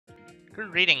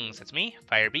Greetings, it's me,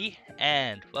 FireB,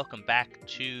 and welcome back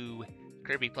to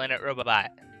Kirby Planet Robobot.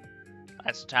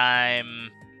 Last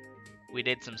time we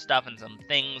did some stuff and some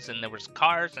things, and there was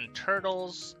cars and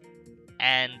turtles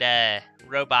and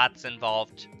robots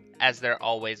involved, as there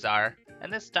always are.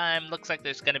 And this time looks like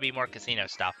there's going to be more casino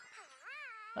stuff.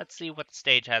 Let's see what the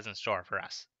stage has in store for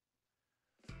us.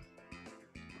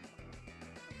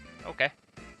 Okay.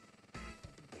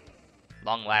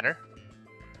 Long ladder.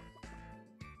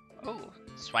 Oh,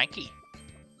 swanky.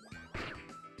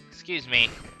 Excuse me.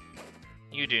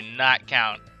 You do not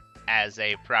count as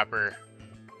a proper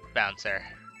bouncer.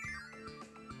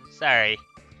 Sorry.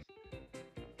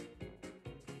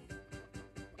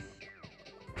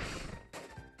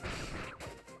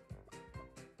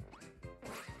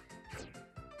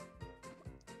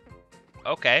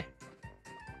 Okay.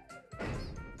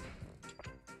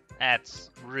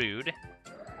 That's rude.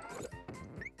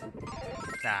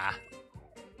 Nah.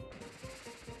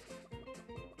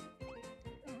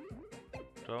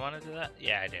 Do I want to do that?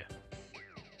 Yeah, I do.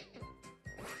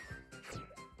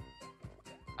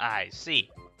 I see.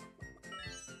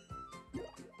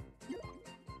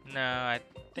 No, I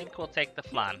think we'll take the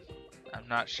flan. I'm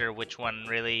not sure which one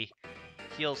really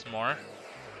heals more.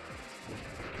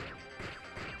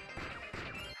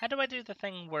 How do I do the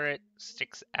thing where it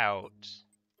sticks out?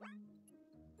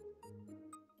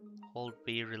 Hold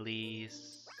B,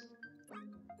 release.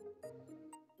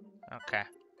 Okay.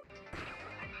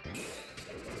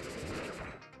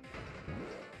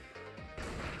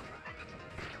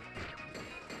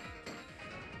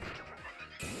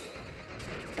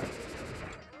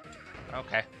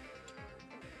 Okay.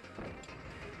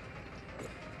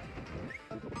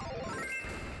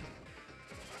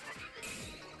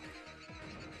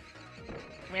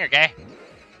 Come here, guy.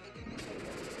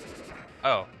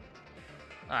 Oh.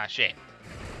 Ah, shit.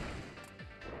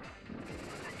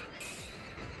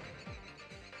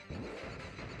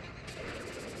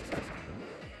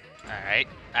 Alright.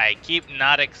 I keep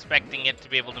not expecting it to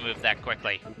be able to move that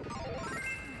quickly.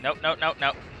 Nope, nope, nope,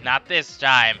 nope. Not this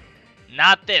time.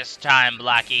 Not this time,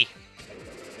 Blackie.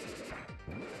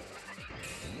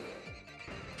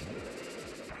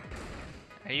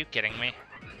 Are you kidding me?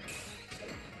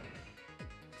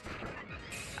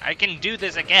 I can do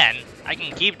this again. I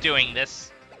can keep doing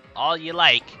this all you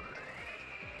like.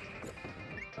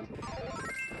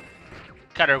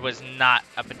 Cutter was not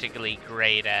a particularly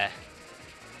great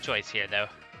choice here, though.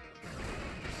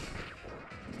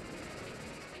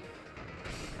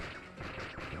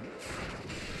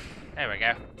 There we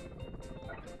go.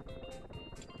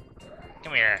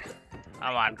 Come here.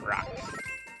 I want rocks.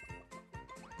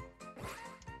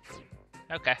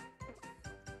 Okay.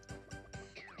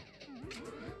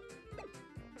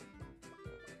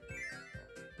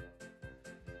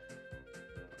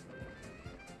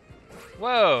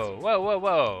 Whoa, whoa, whoa,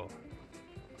 whoa.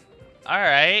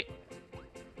 Alright.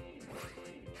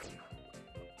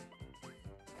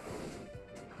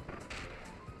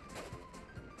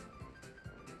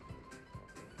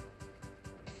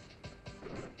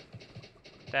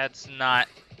 That's not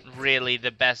really the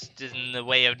best in the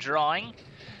way of drawing.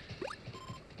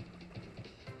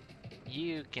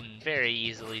 You can very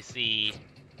easily see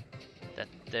that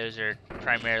those are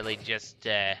primarily just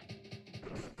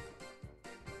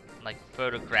like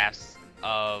photographs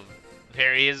of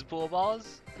various pool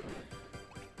balls,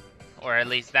 or at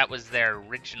least that was their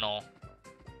original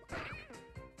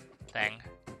thing.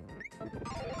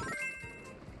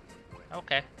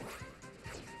 Okay.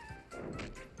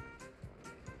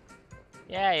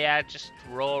 Yeah, just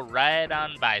roll right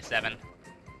on by, 7.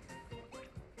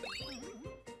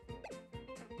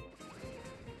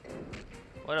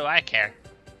 What do I care?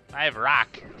 I have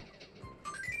rock.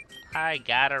 I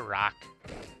got a rock.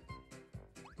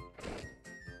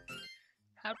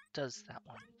 How does that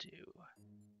one do?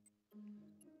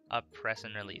 Up, press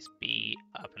and release B,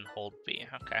 up and hold B.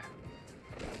 Okay.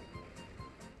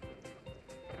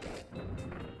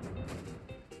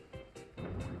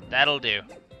 That'll do.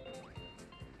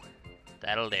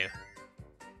 That'll do.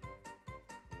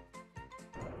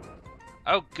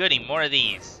 Oh goody, more of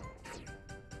these.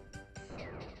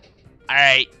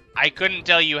 Alright, I couldn't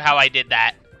tell you how I did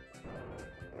that.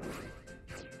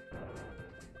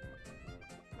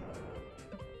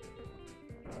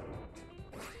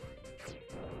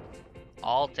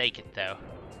 I'll take it though.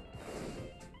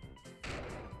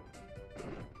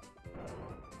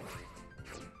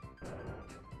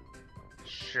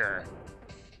 Sure.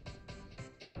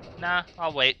 Nah,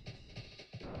 I'll wait.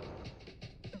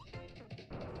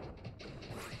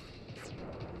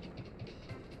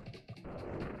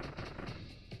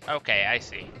 Okay, I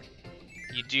see.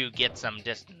 You do get some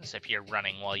distance if you're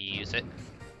running while you use it.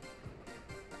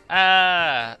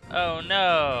 Oh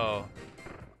no.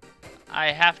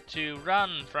 I have to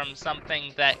run from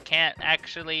something that can't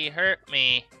actually hurt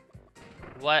me.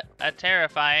 What a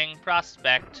terrifying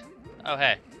prospect. Oh,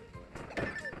 hey.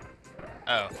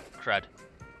 Oh, crud.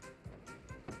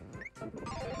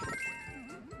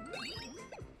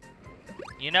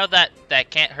 You know that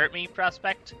can't hurt me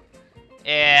prospect?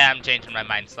 Yeah, I'm changing my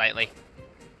mind slightly.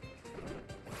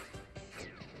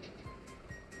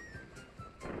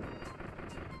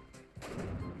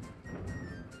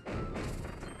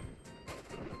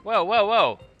 Whoa, whoa,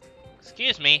 whoa.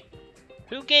 Excuse me.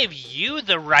 Who gave you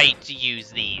the right to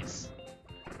use these?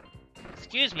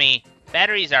 Excuse me,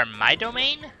 batteries are my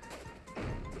domain?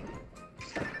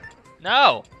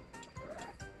 No!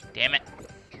 Damn it.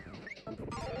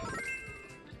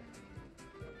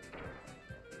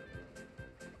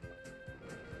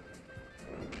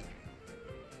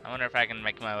 I wonder if I can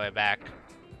make my way back.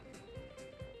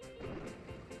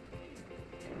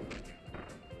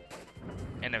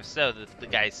 And if so, the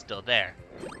guy's still there.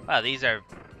 Wow, these are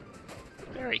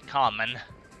very common.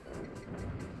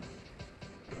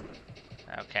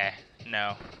 Okay,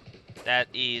 no. That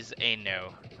is a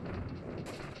no.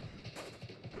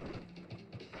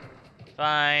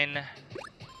 Fine.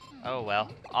 Oh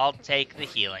well, I'll take the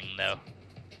healing though.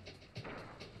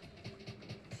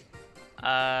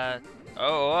 Oh,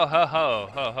 ho, ho,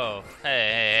 ho, ho. Hey,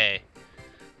 hey, hey.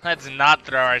 Let's not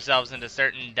throw ourselves into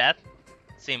certain death.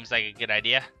 Seems like a good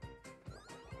idea.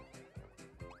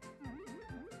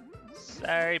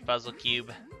 Sorry, puzzle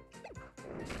cube.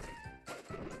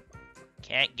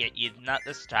 Can't get you, not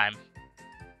this time.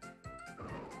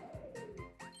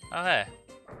 Oh, hey.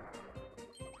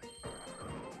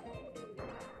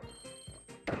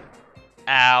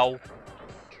 Ow.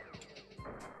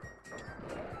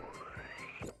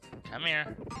 Come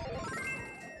here.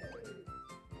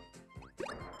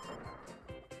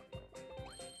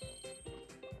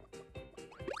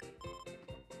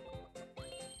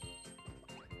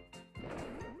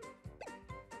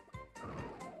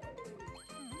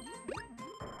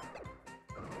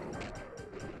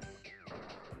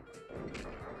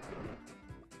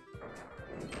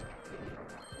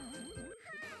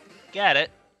 Got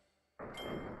it.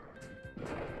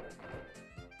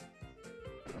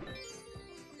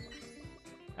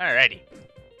 Alrighty.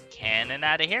 Cannon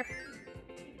out of here.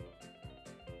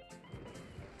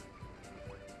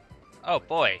 Oh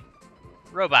boy.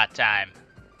 Robot time.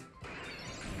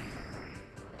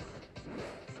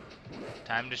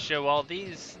 Time to show all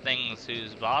these things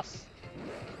who's boss.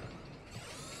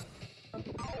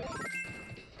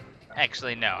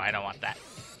 Actually, no, I don't want that.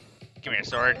 Give me your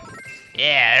sword.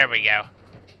 Yeah, there we go.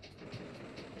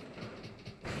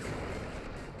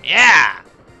 Yeah!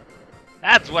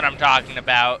 That's what I'm talking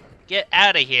about. Get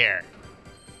out of here.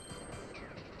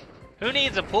 Who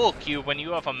needs a pool cube when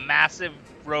you have a massive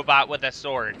robot with a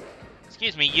sword?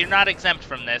 Excuse me, you're not exempt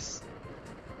from this.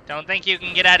 Don't think you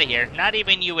can get out of here. Not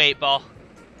even you, 8-Ball.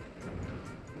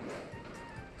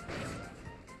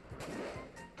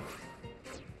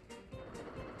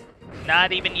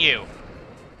 Not even you.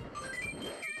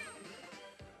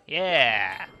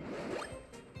 Yeah.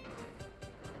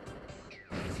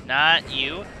 Not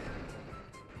you.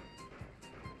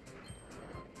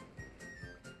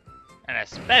 And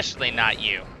especially not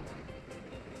you.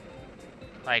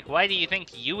 Like, why do you think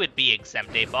you would be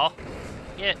exempt, 8-Ball?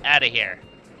 Get out of here.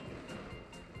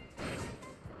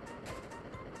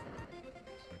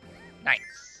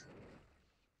 Nice.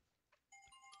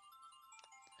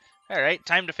 Alright,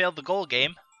 time to fail the goal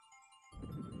game.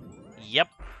 Yep.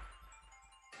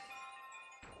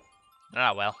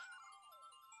 Ah, well.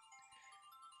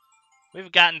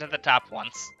 We've gotten to the top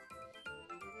once.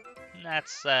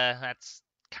 That's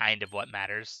kind of what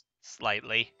matters.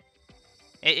 Slightly.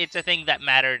 It's a thing that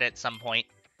mattered at some point.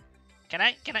 Can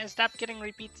I stop getting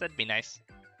repeats? That'd be nice.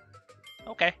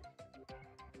 Okay.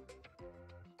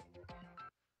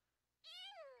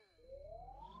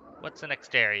 What's the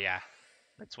next area?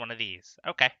 It's one of these.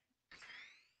 Okay.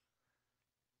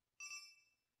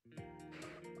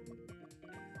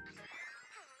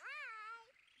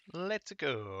 Let's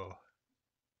go.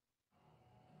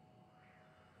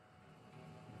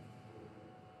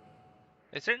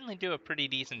 They certainly do a pretty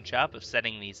decent job of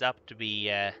setting these up to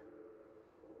be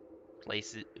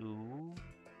places. Ooh.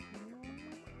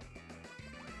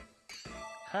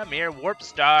 Come here, Warp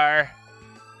Star.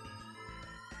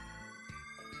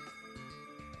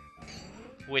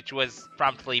 Which was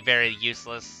promptly very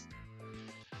useless.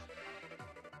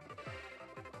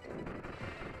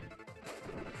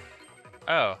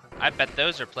 Oh, I bet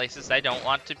those are places I don't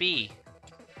want to be.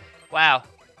 Wow.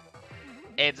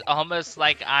 It's almost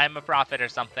like I'm a prophet or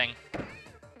something.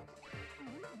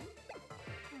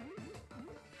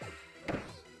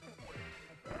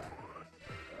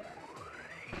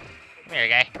 Come here,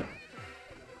 guy.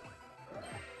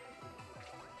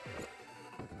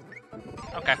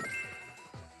 Okay.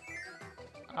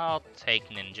 I'll take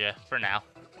Ninja for now.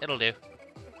 It'll do.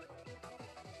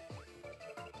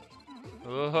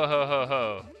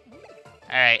 Whoa.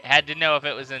 Alright, had to know if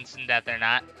it was instant death or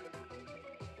not.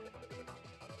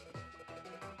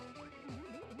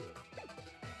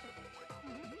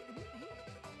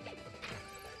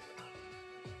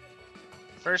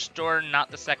 First door, not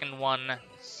the second one.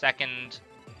 Second,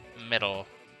 middle.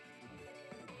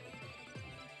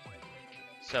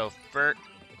 So,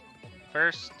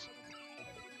 first,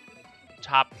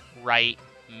 top, right,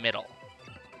 middle.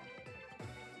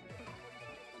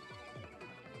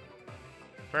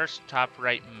 First, top,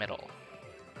 right, middle.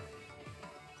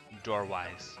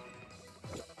 Door-wise.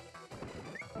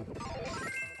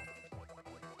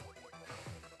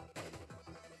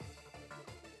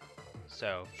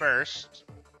 So, first...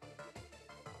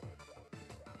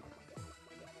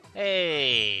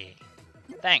 Hey!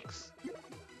 Thanks.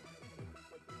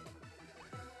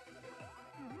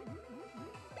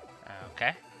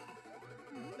 Okay.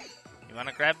 You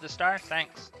wanna grab the star?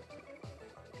 Thanks.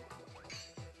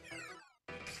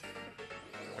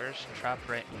 First, top,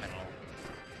 right, middle.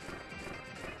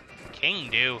 King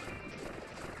do.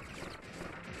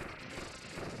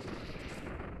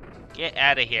 Get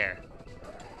out of here.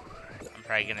 I'm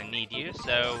probably gonna need you,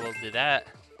 so we'll do that.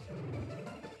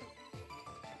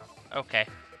 Okay.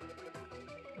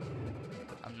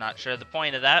 I'm not sure the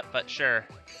point of that, but sure.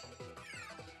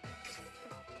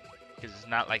 Because it's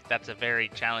not like that's a very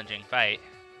challenging fight.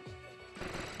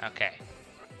 Okay.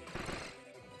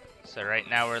 So right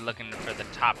now we're looking for the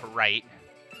top right.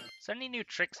 Is there any new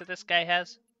tricks that this guy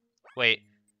has? Wait.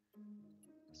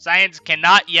 Science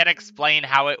cannot yet explain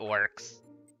how it works.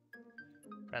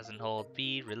 Press and hold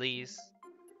B, release.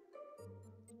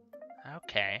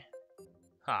 Okay.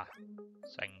 Huh.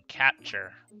 So I can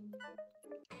capture.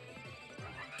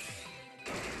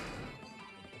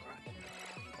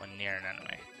 When near an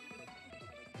enemy.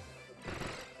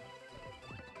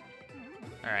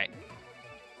 Alright.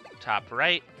 Top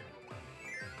right.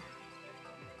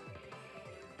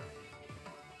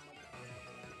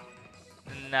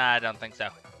 Nah, I don't think so.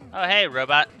 Oh, hey,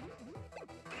 robot.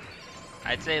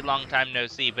 I'd say long time no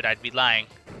see, but I'd be lying.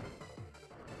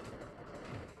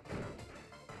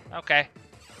 Okay.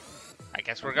 I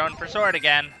guess we're going for sword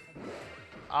again.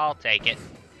 I'll take it.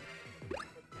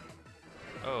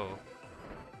 Oh.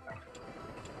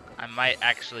 I might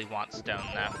actually want stone,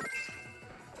 though.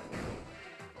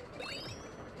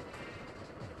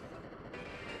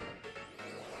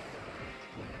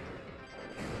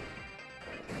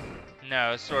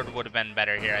 No, sword would have been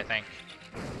better here, I think.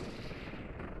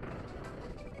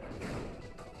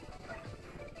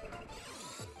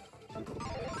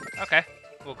 Okay,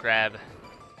 we'll grab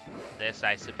this,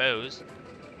 I suppose.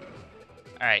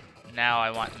 Alright, now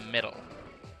I want middle.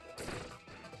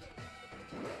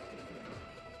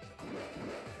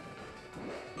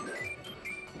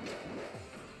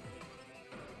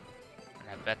 And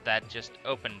I bet that just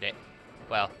opened it.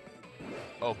 Well,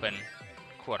 open,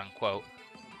 quote-unquote.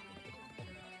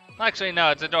 Actually, no,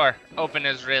 it's a door. Open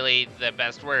is really the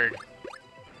best word.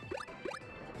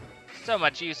 So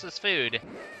much useless food.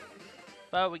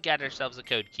 But we got ourselves a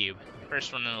code cube.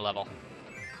 First one in the level.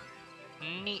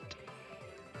 Neat.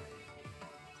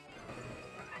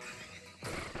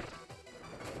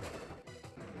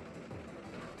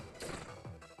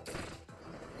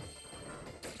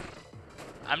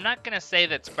 I'm not gonna say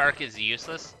that Spark is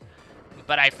useless,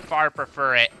 but I far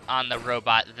prefer it on the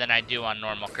robot than I do on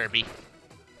normal Kirby.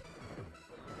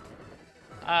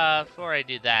 Before I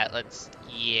do that,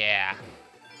 yeah.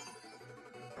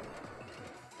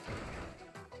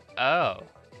 Oh.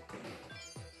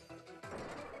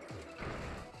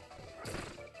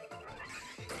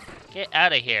 Get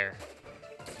out of here.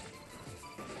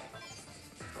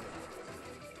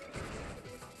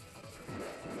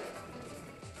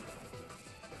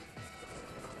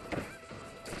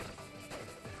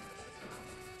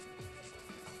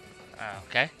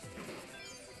 Okay.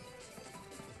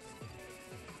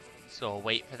 So we'll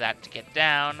wait for that to get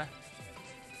down.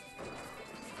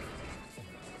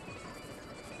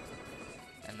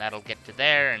 And that'll get to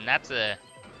there, and that's a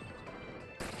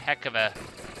heck of a...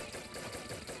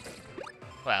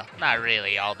 Well, not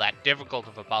really all that difficult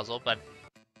of a puzzle, but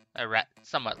a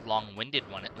somewhat long-winded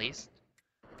one at least.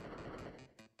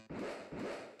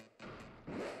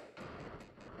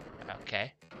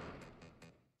 Okay.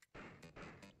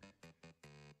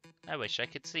 I wish I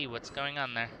could see what's going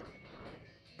on there.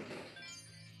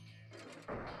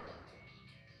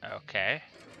 Okay.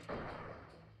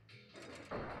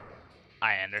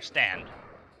 I understand.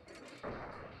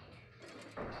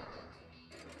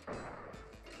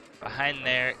 Behind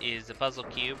there is a puzzle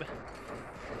cube.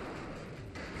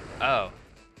 Oh.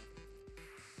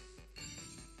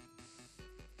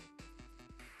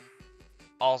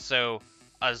 Also,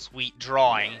 a sweet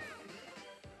drawing.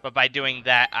 But by doing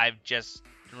that, I've just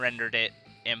rendered it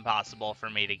impossible for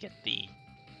me to get the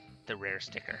rare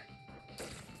sticker.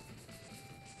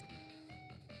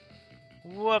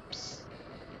 Whoops.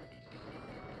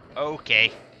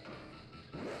 Okay.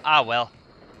 Ah, well.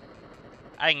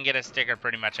 I can get a sticker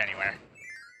pretty much anywhere.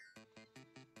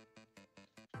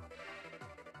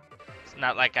 It's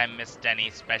not like I missed any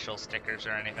special stickers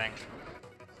or anything.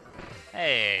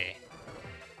 Hey.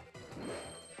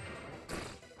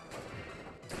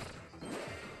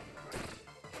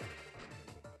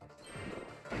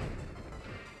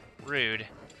 Rude.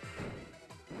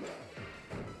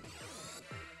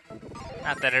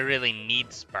 Not that I really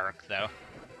need Spark, though.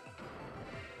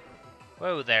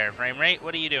 Whoa there, frame rate,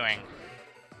 what are you doing?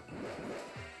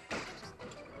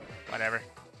 Whatever.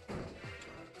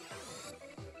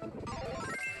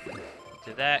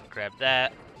 Do that, grab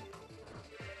that.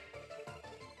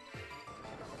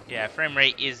 Yeah, frame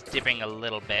rate is dipping a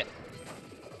little bit.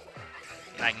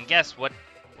 And I can guess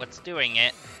what's doing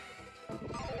it.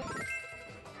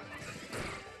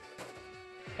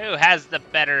 Who has the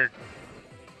better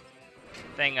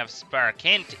thing of Spark?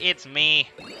 Hint, it's me.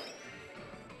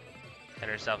 Get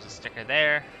ourselves a sticker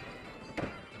there.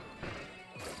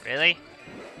 Really?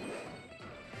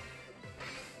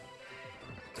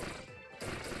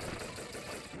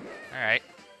 Alright.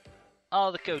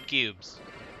 All the code cubes.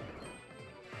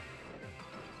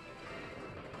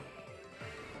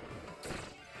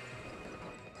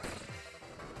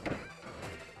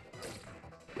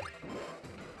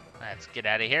 Let's get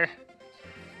out of here.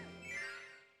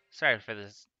 Sorry for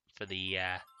this, for the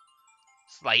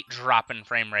slight drop in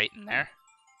frame rate in there.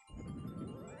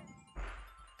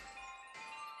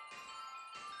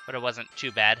 But it wasn't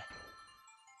too bad.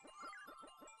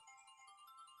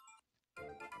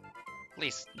 At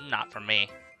least not for me.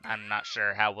 I'm not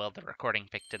sure how well the recording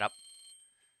picked it up.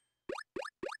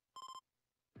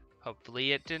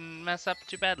 Hopefully it didn't mess up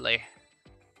too badly.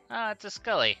 Ah, it's a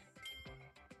Scully.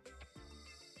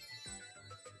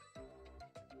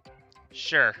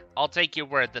 Sure, I'll take your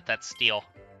word that that's steel.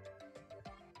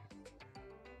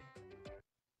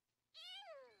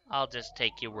 I'll just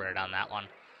take your word on that one.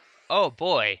 Oh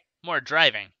boy, more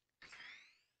driving.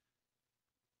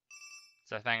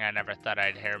 It's a thing I never thought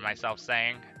I'd hear myself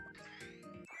saying.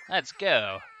 Let's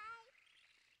go.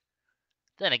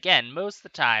 Then again, most of the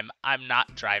time, I'm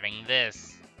not driving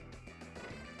this.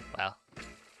 Well.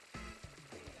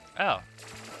 Oh.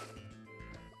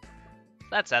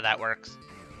 That's how that works.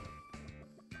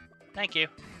 Thank you.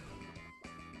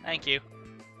 Thank you.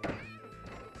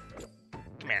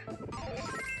 Come here.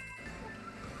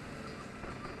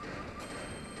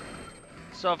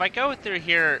 So if I go through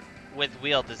here with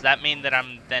wheel, does that mean that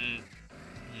I'm then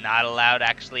not allowed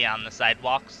actually on the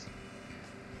sidewalks?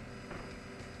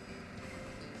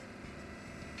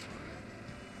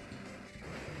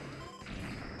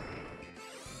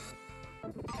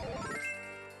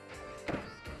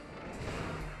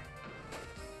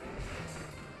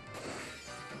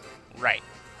 Right.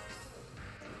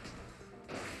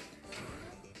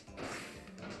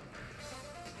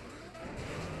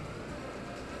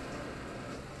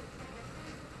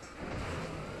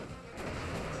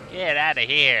 Get out of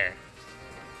here.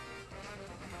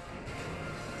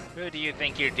 Who do you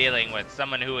think you're dealing with?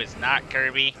 Someone who is not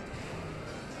Kirby?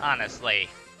 Honestly.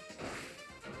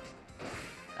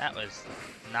 That was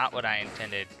not what I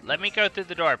intended. Let me go through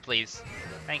the door, please.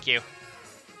 Thank you.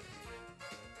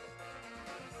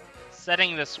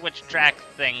 Setting the switch track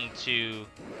thing to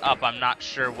up, I'm not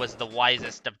sure was the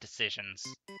wisest of decisions.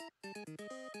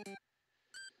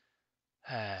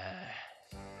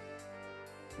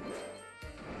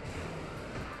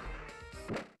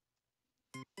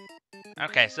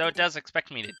 Okay, so it does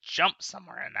expect me to jump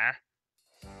somewhere in there.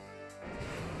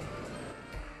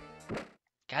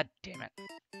 God damn it.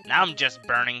 Now I'm just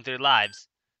burning through lives.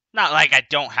 Not like I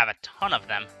don't have a ton of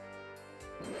them.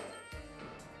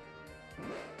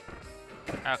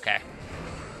 Okay.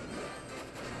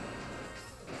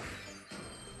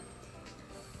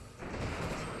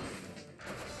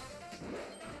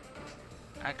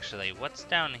 Actually, what's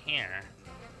down here?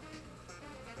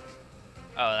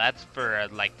 Oh, that's for a,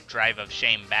 like, drive of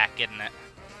shame back, isn't it?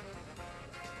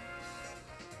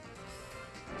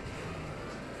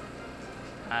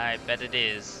 I bet it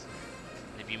is.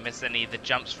 If you miss any of the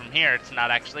jumps from here, it's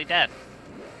not actually death.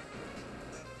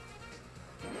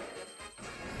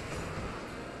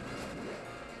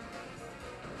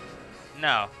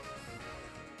 No.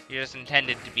 You're just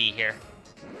intended to be here.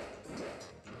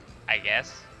 I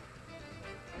guess.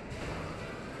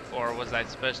 Or was I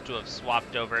supposed to have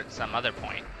swapped over at some other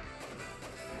point?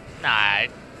 Nah,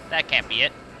 that can't be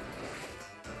it.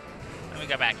 Let me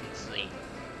go back and see.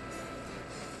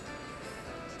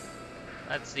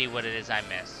 Let's see what it is I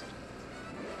missed.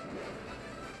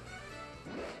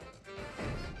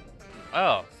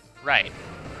 Oh, right.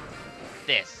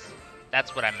 This.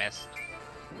 That's what I missed.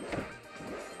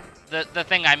 The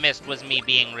thing I missed was me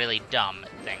being really dumb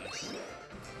at things.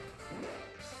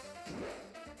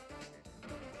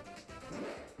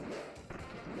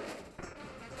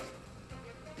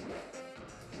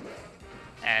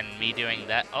 And me doing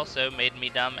that also made me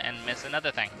dumb and miss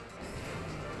another thing.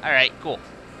 Alright, cool.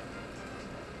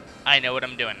 I know what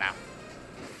I'm doing now.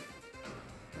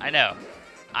 I know.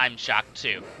 I'm shocked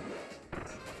too.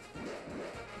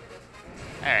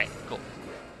 Alright, cool.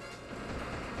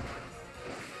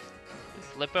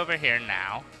 Flip over here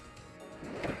now.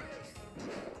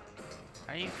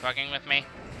 Are you fucking with me?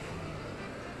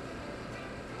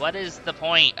 What is the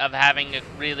point of having a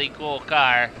really cool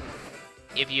car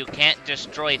if you can't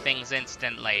destroy things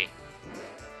instantly?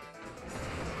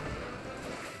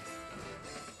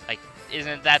 Like,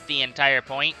 isn't that the entire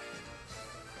point?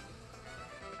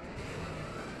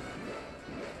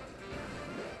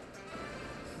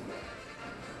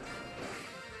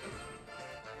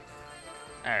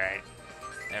 Alright.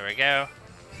 There we go.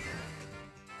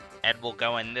 And we'll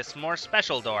go in this more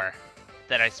special door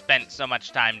that I spent so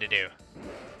much time to do.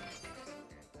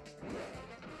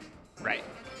 Right.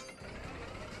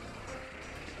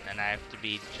 And I have to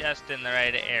be just in the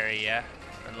right area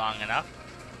for long enough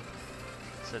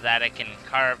so that I can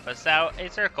carve us out a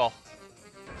circle.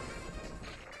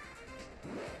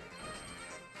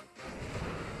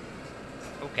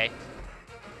 Okay.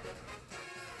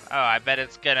 Oh, I bet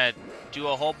it's gonna do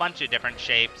a whole bunch of different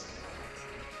shapes.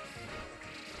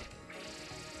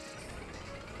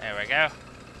 There we go.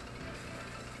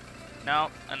 No,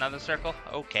 another circle?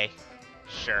 Okay.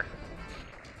 Sure.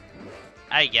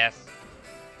 I guess.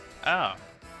 Oh.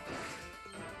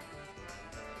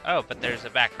 Oh, but there's a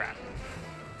background.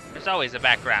 There's always a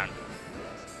background.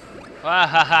 Wah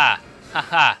ha ha! Ha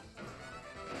ha!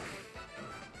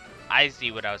 I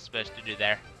see what I was supposed to do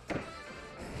there.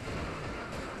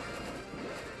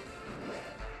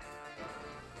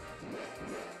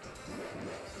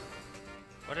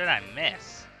 What did I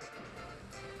miss?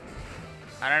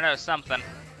 I don't know, something.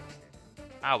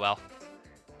 Oh well.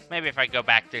 Maybe if I go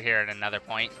back through here at another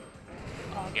point,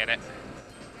 I'll get it.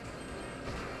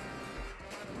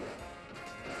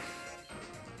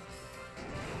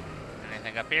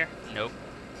 Anything up here? Nope.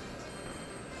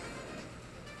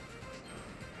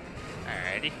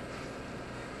 Alrighty.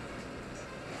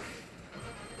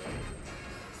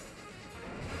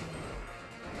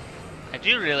 I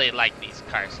do really like these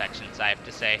car sections, I have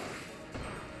to say.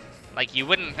 Like, you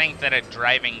wouldn't think that a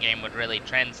driving game would really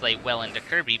translate well into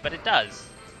Kirby, but it does.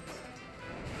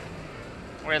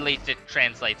 Or at least it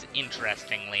translates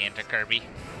interestingly into Kirby.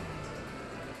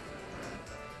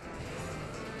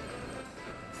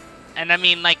 And I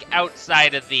mean, like,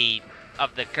 outside of the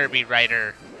Kirby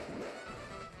writer,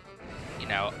 you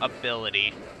know,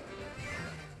 ability.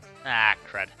 Ah,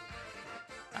 crud.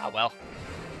 Ah, well.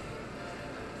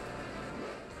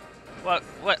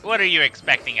 What are you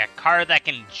expecting? A car that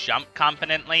can jump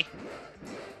competently?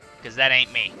 Because that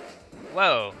ain't me.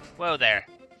 Whoa, whoa there.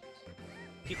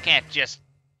 You can't just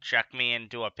chuck me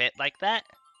into a pit like that.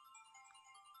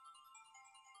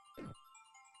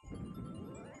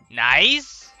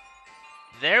 Nice!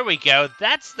 There we go.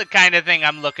 That's the kind of thing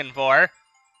I'm looking for.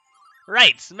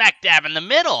 Right, smack dab in the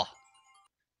middle.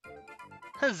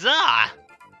 Huzzah!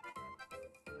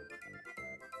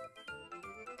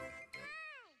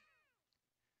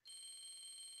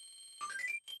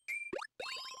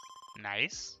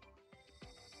 Nice.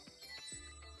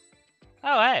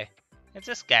 Oh, hey. It's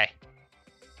this guy.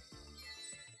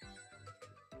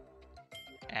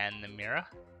 And the mirror.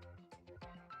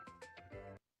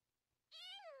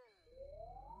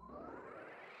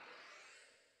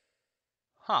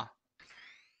 Huh.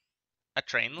 A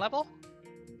train level?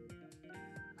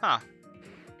 Huh.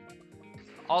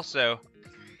 Also,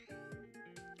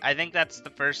 I think that's the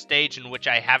first stage in which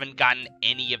I haven't gotten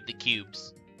any of the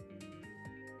cubes.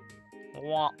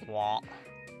 Wah wah.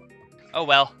 Oh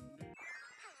well.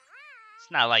 It's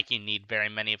not like you need very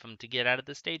many of them to get out of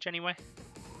the stage anyway.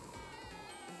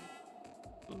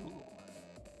 Ooh.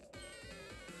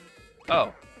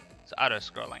 Oh, it's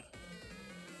auto-scrolling.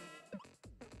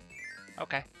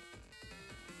 Okay.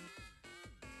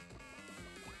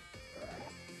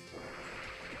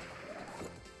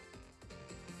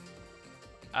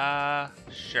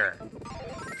 Sure.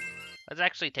 Let's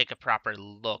actually take a proper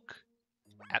look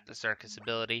at the circus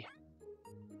ability.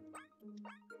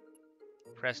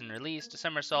 Press and release to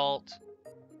somersault.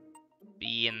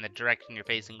 B in the direction you're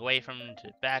facing away from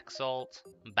to backsault.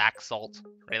 Backsault,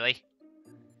 really?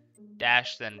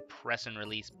 Dash, then press and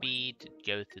release B to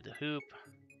go through the hoop.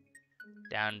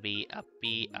 Down B, up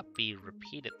B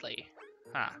repeatedly.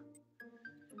 Huh.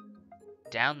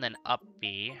 Down, then up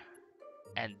B,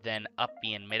 and then up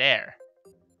B in midair.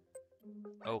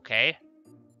 Okay.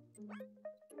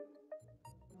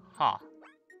 Huh.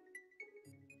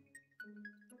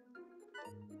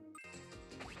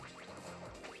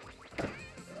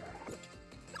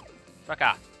 Fuck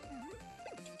off.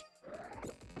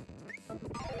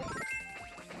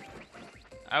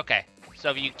 Okay, so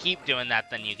if you keep doing that,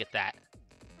 then you get that.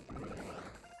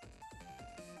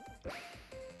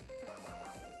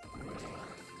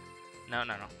 No,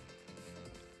 no, no.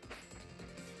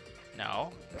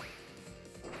 No.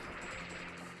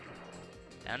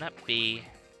 Down, up, B.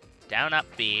 Down, up,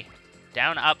 B.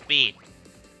 Down, up, B.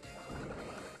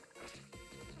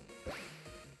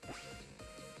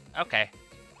 Okay.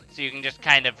 So you can just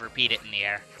kind of repeat it in the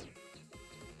air.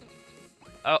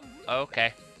 Oh,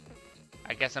 okay.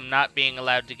 I guess I'm not being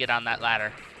allowed to get on that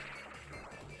ladder.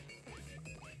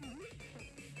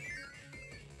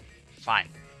 Fine.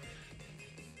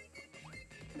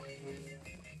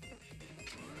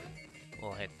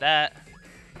 We'll hit that.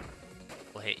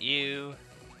 We'll hit you.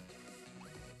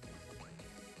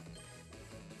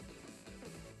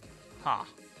 Huh.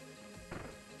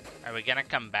 Are we gonna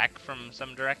come back from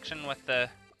some direction with the...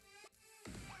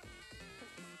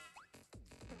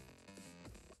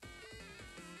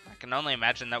 I can only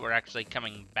imagine that we're actually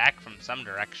coming back from some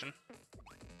direction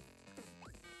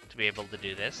to be able to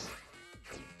do this.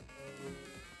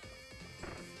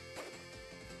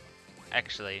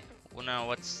 Actually, well, no,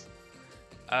 what's...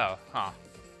 Oh, huh.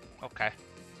 Okay.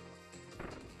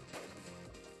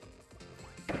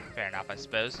 Fair enough, I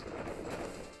suppose.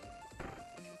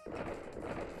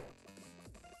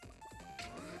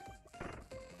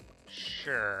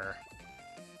 Sure.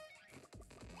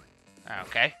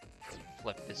 Okay.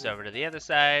 Flip this over to the other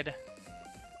side.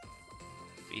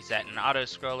 Be set in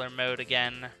auto-scroller mode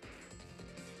again.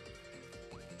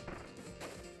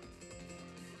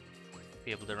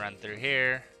 Be able to run through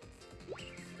here.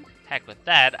 Heck with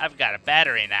that, I've got a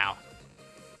battery now.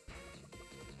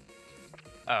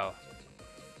 Oh.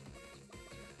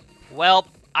 Well,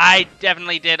 I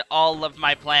definitely did all of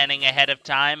my planning ahead of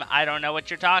time. I don't know what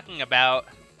you're talking about.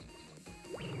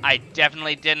 I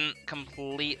definitely didn't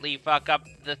completely fuck up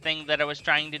the thing that I was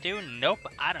trying to do. Nope,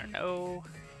 I don't know.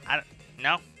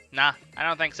 No, nah, I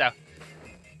don't think so.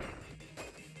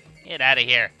 Get out of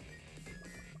here.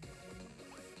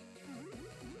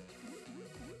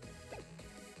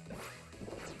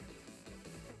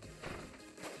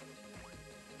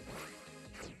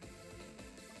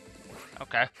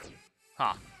 Okay.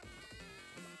 Huh.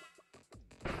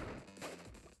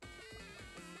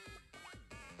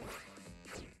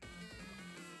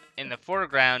 In the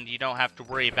foreground, you don't have to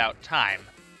worry about time.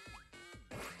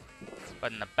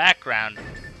 But in the background,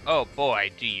 oh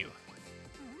boy, do you.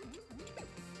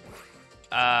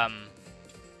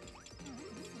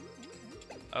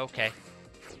 Okay.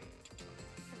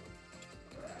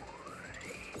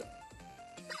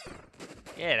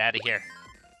 Get out of here.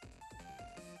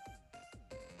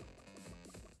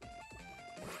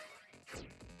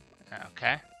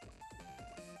 Okay.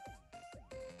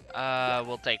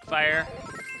 We'll take fire.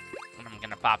 And I'm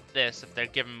gonna pop this if they're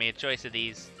giving me a choice of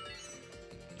these.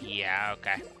 Yeah,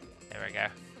 okay. There we go.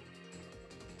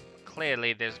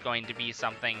 Clearly there's going to be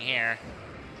something here.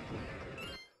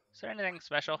 Is there anything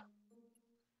special?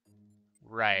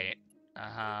 Right.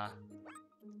 Uh-huh.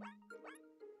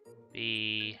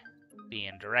 B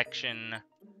in direction.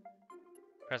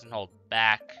 Press and hold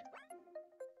back.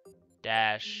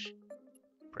 Dash.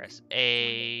 Press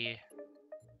A.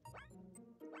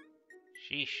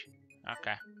 Sheesh.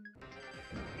 Okay.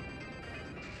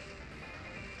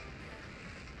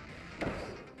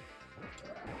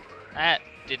 That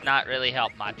did not really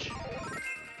help much.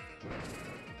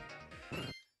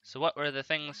 So what were the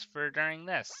things for during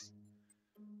this?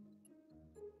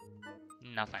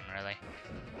 Nothing really.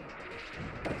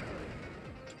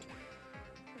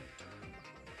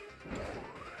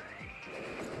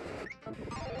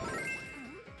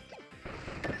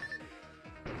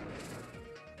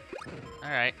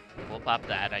 Alright, we'll pop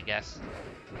that, I guess.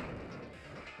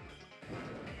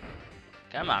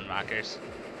 Come on, mockers.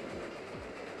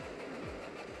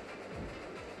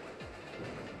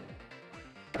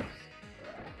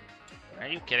 Are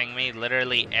you kidding me?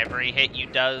 Literally every hit you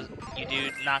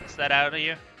do knocks that out of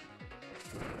you?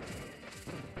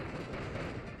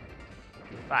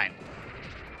 Fine.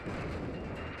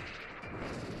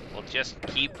 We'll just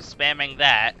keep spamming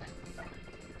that,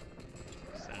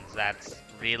 since that's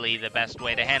really the best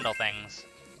way to handle things.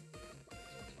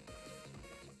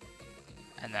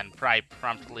 And then probably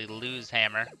promptly lose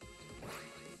hammer.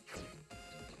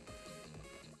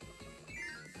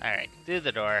 Alright, through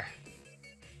the door.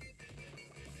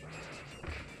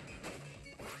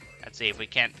 Let's see if we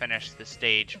can't finish the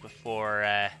stage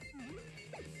before,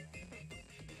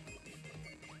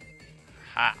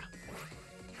 Ha!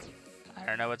 I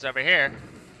don't know what's over here,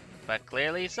 but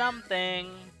clearly something.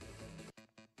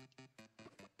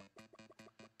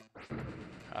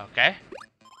 Okay.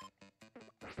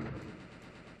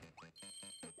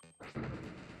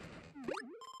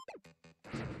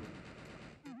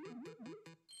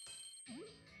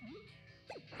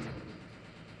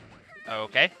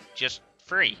 Okay, just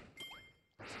free.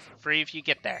 Free if you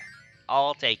get there.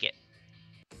 I'll take it.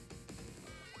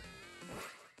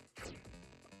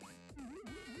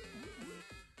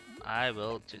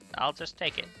 I'll just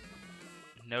take it.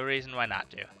 No reason why not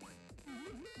to.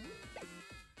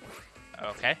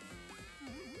 Okay.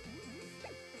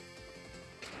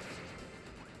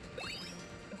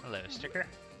 Hello, sticker.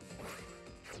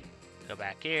 Go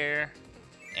back here.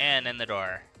 And in the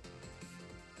door.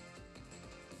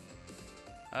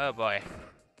 Oh boy.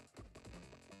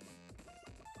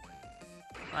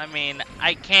 I mean,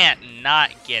 I can't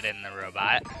not get in the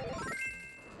robot.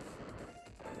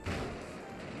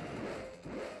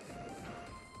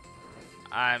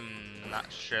 I'm not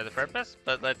sure the purpose,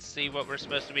 but let's see what we're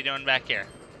supposed to be doing back here.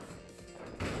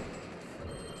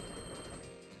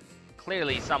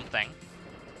 Clearly something.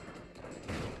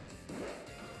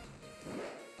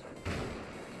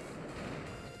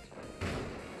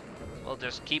 We'll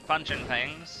just keep punching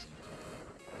things.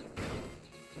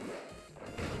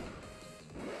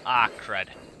 Ah, crud.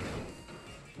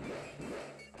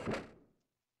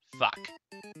 Fuck.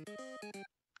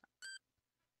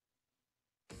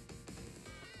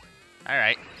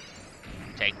 Alright.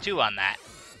 Take 2 on that.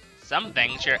 Some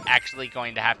things you're actually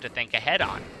going to have to think ahead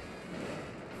on.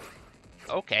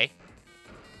 Okay.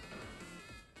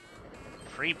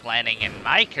 Pre-planning in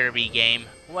my Kirby game?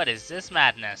 What is this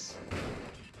madness?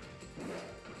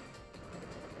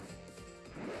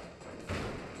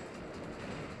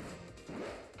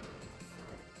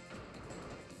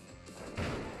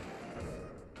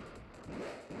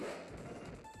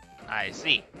 I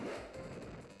see.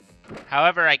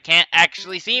 However, I can't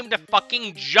actually seem to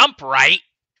fucking jump right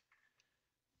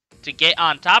to get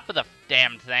on top of the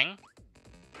damned thing.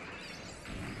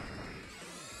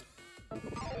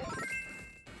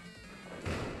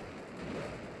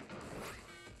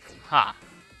 Huh.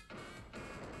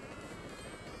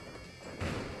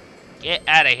 Get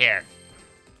out of here.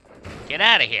 Get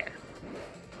out of here.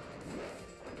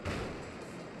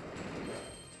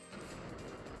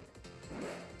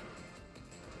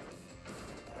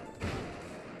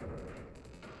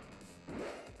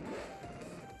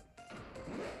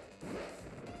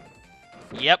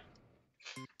 Yep.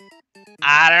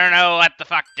 I don't know what the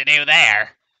fuck to do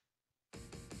there.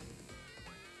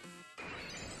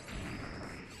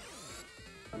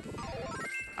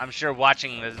 I'm sure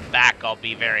watching this back I'll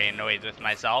be very annoyed with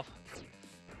myself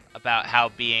about how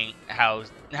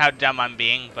dumb I'm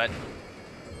being, but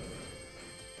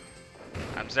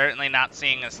I'm certainly not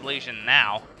seeing a solution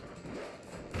now.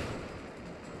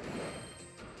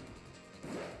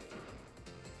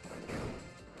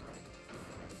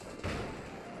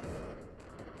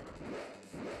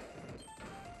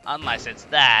 Unless it's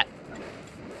that.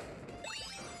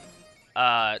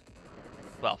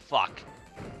 Well, fuck.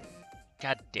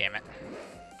 God damn it.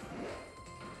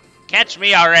 Catch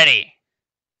me already!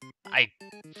 I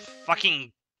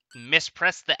fucking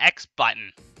mispressed the X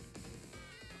button.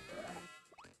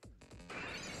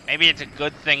 Maybe it's a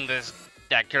good thing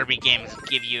that Kirby games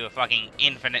give you a fucking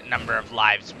infinite number of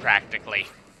lives, practically.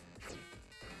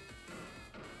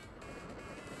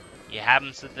 You have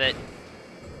them so that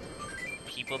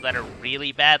people that are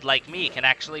really bad like me can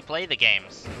actually play the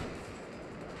games.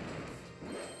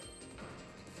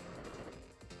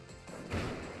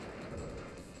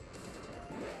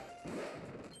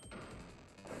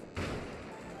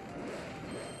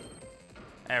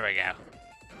 There we go.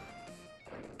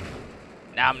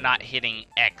 Now I'm not hitting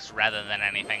X rather than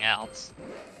anything else.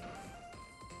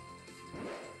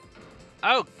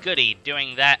 Oh, goody.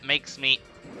 Doing that makes me...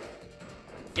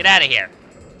 Get out of here.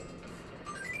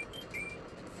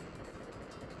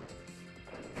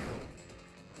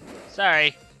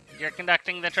 Sorry, you're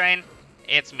conducting the train?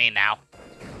 It's me now.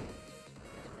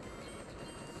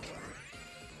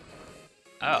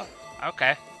 Oh,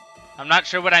 okay. I'm not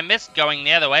sure what I missed going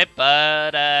the other way,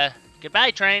 but,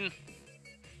 goodbye, train.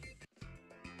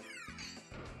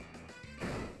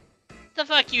 The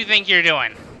fuck you think you're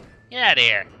doing? Get out of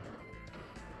here.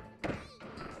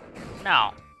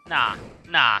 No. Nah.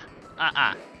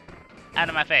 Uh-uh. Out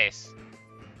of my face.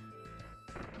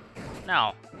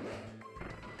 No.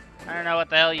 I don't know what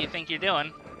the hell you think you're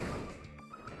doing.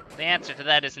 The answer to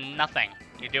that is nothing.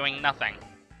 You're doing nothing.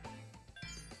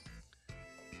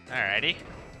 Alrighty.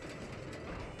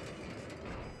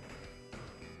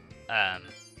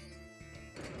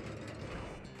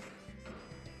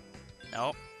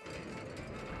 Nope.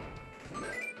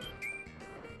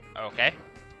 Okay.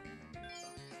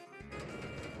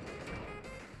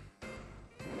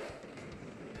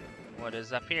 What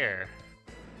is up here?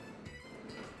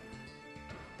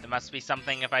 There must be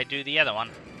something if I do the other one.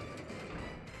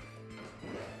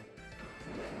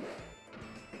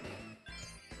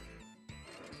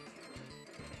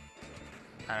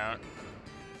 I don't...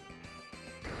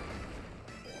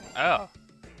 Oh.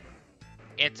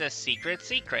 It's a secret.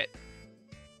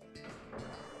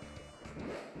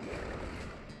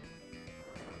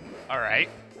 Alright.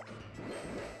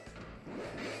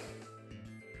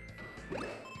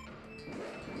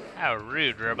 How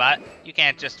rude, robot. You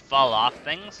can't just fall off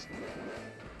things.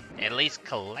 At least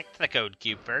collect the code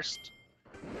cube first.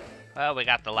 Well, we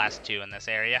got the last two in this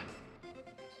area.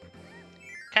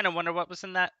 Kinda wonder what was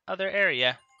in that other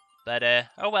area. But,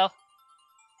 oh well.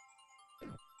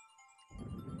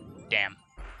 Damn.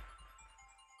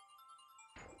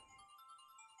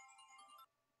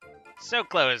 So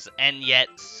close, and yet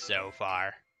so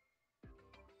far.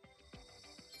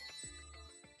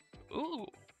 Ooh.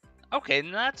 Okay,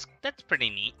 that's pretty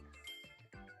neat.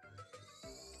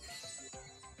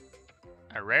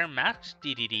 A rare match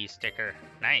DDD sticker.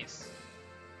 Nice.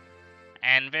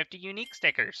 And 50 unique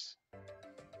stickers.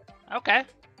 Okay.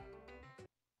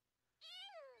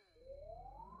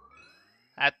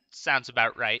 That sounds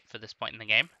about right for this point in the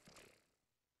game.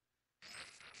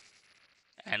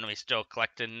 And we still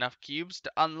collected enough cubes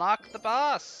to unlock the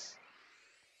boss.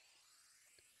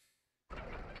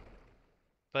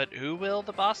 But who will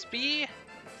the boss be?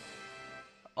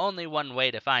 Only one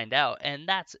way to find out, and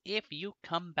that's if you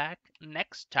come back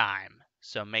next time.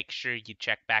 So make sure you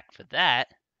check back for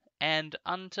that. And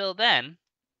until then,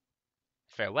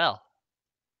 farewell.